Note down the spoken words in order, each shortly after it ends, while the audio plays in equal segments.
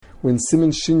We're in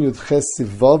Siman Shin Yud Ches Siv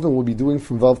Vav, and we'll be doing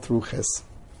from Vav through Ches.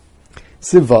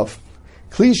 Siv Vav.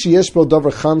 Kli sheyesh bo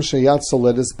davar cham sheyat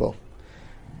soledes bo.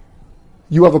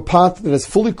 You have a pot that has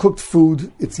fully cooked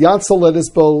food. It's yat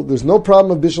soledes bo. There's no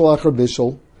problem of bishul achar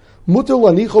bishul. Muter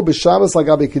lanicho b'Shabbos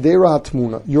lagabe kedera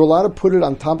hatmuna. You're allowed to put it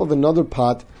on top of another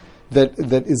pot that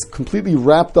is completely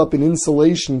wrapped up in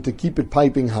insulation to keep it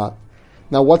piping hot.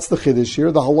 Now, what's the chiddush here?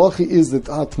 The halacha is that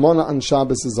hatmana on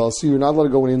Shabbos is also. You're not allowed to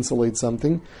go and insulate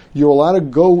something. You're allowed to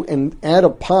go and add a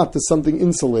pot to something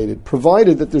insulated,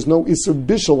 provided that there's no iser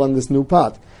bishul on this new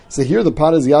pot. So here the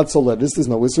pot is yad soledis. There's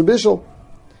no iser bishul.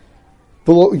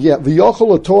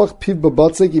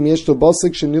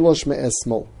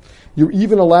 You're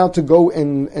even allowed to go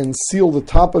and seal the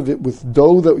top of it with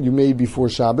dough that you made before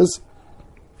Shabbos,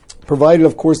 provided,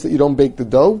 of course, that you don't bake the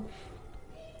dough,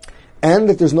 and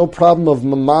that there's no problem of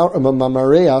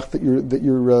mamareach that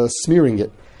you're smearing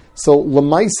it. So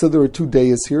lamaisa, there are two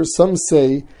days here. Some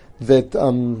say that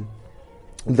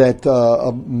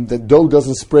that dough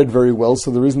doesn't spread very well, so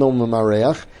there is no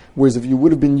mamareach. Whereas if you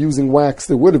would have been using wax,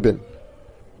 there would have been.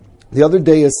 The other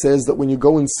day says that when you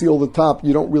go and seal the top,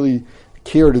 you don't really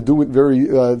care to do it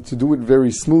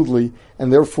very smoothly,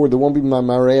 and therefore there won't be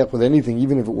mamareach with anything,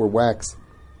 even if it were wax.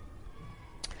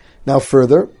 Now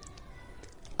further,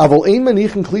 but if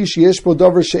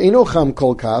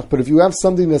you have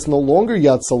something that's no longer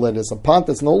yat soledis, a pot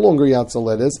that's no longer yat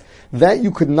soledis, that you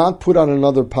could not put on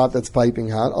another pot that's piping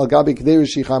hot, because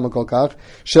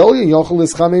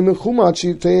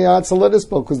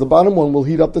the bottom one will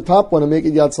heat up the top one and make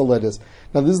it yat soledis.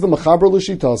 Now this is the mechaber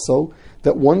l'shitaso,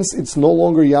 that once it's no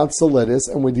longer yat soledis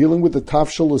and we're dealing with the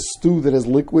tafshel, a stew that has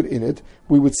liquid in it,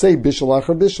 we would say bishul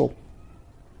achar bishul.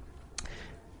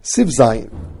 Siv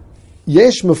Zayin.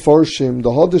 Yesh mefarshim the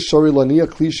hodesh shori laniya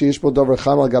kli sheyesh bo davar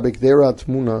cham al gabe kedera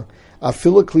atmuna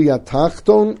afilu kli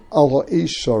atachton al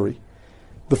ha'esh shori.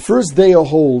 The first day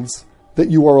holds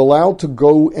that you are allowed to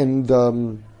go and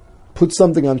put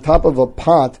something on top of a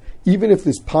pot, even if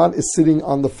this pot is sitting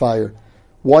on the fire.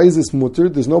 Why is this mutter?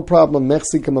 There's no problem.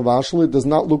 Mechsikim avashel. It does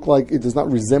not look like, it does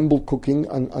not resemble cooking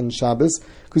on Shabbos,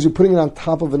 because you're putting it on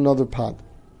top of another pot.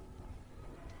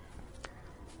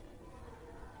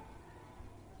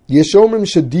 Yeshomrim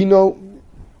shadino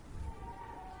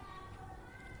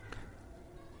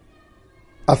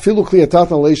afilu kli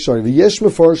atachton al eish shari v'yesh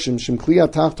mefarshim shem kli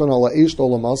atachton al eish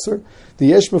olam aser. The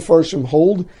yesh mefarshim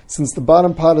hold, since the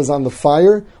bottom pot is on the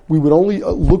fire, we would only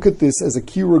look at this as a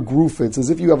kira grufa. It's as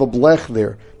if you have a blech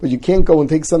there, but you can't go and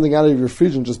take something out of your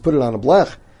fridge and just put it on a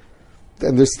blech,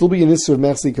 and there still be an issur of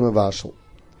mechzikim avashel.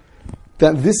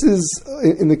 That this is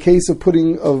in the case of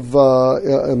putting of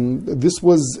this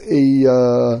was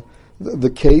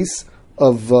the case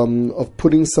of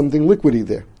putting something liquidy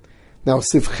there. Now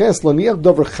sivches laniach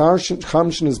davar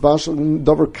chamshin is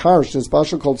davar karsh is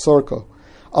bashal called sarko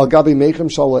al gabi mechem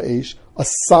shala eish, a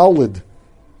solid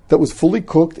that was fully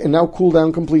cooked and now cooled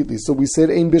down completely. So we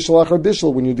said ein bishul achar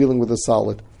bishul when you're dealing with a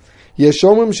solid.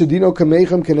 Yeshomim shedino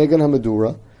kamechem kenegan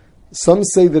hamadura. Some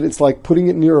say that it's like putting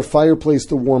it near a fireplace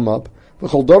to warm up.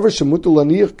 Anything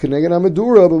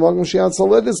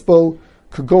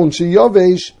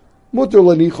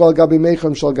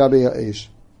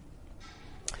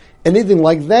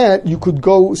like that, you could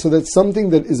go so that something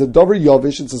that is a davar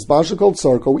yavish, it's a spasha called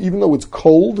sarko, even though it's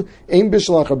cold, ein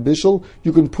bishul achar bishul,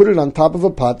 you can put it on top of a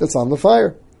pot that's on the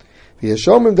fire.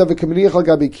 Some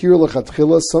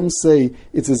say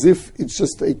it's as if it's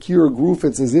just a kira groof,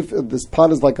 it's as if this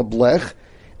pot is like a blech,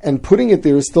 and putting it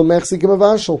there is still mechzikim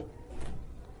avashel.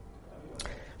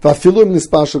 Vafilim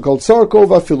nispashal called sarko,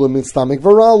 vafilim nistamik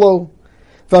varalo,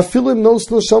 vafilim nos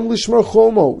nosham lishmar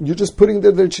chomo. You're just putting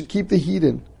there that it should keep the heat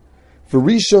in.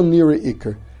 Varishon nira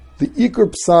ikr. The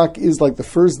ikr psak is like the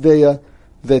first day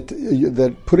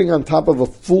that putting on top of a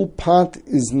full pot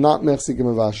is not mechzikim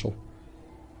avashel.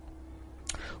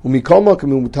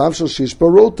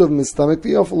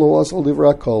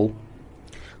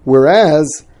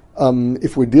 Whereas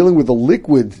if we're dealing with a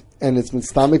liquid and it's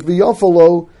mistamik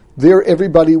v'yafalo, there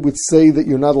everybody would say that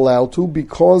you're not allowed to,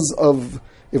 because of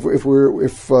if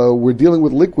we're dealing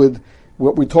with liquid,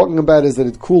 what we're talking about is that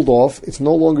it cooled off, it's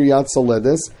no longer yat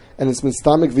soledes, and it's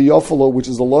mistamik v'yafalo, which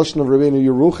is a lashon of Rabbeinu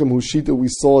Yeruchim, whose shita we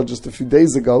saw just a few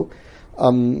days ago,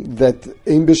 that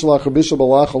ein bishul achar bishul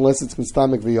balach unless it's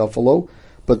mistamik v'yafalo.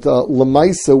 But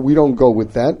lemaisa, we don't go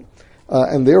with that,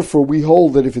 and therefore we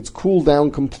hold that if it's cooled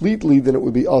down completely, then it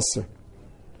would be aser.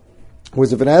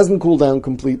 Whereas if it hasn't cooled down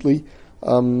completely,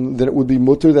 then it would be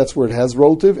mutter. That's where it has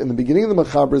rotiv. In the beginning of the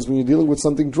mechaber is when you're dealing with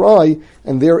something dry,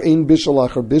 and there ein bishul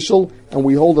achar bishul, and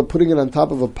we hold that putting it on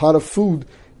top of a pot of food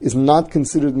is not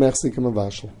considered mechzikim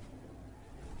avashel.